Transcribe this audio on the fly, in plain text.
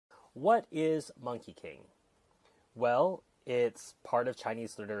What is Monkey King? Well, it's part of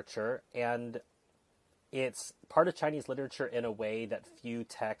Chinese literature, and it's part of Chinese literature in a way that few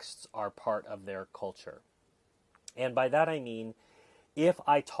texts are part of their culture. And by that I mean, if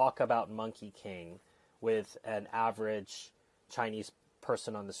I talk about Monkey King with an average Chinese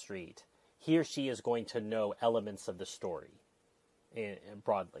person on the street, he or she is going to know elements of the story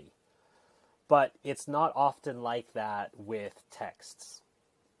broadly. But it's not often like that with texts.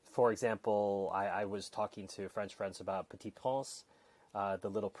 For example, I was talking to French friends about Petit Prince, The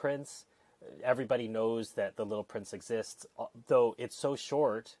Little Prince. Everybody knows that The Little Prince exists, though it's so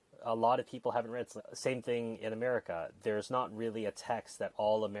short, a lot of people haven't read it. Same thing in America. There's not really a text that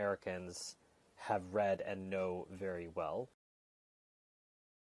all Americans have read and know very well.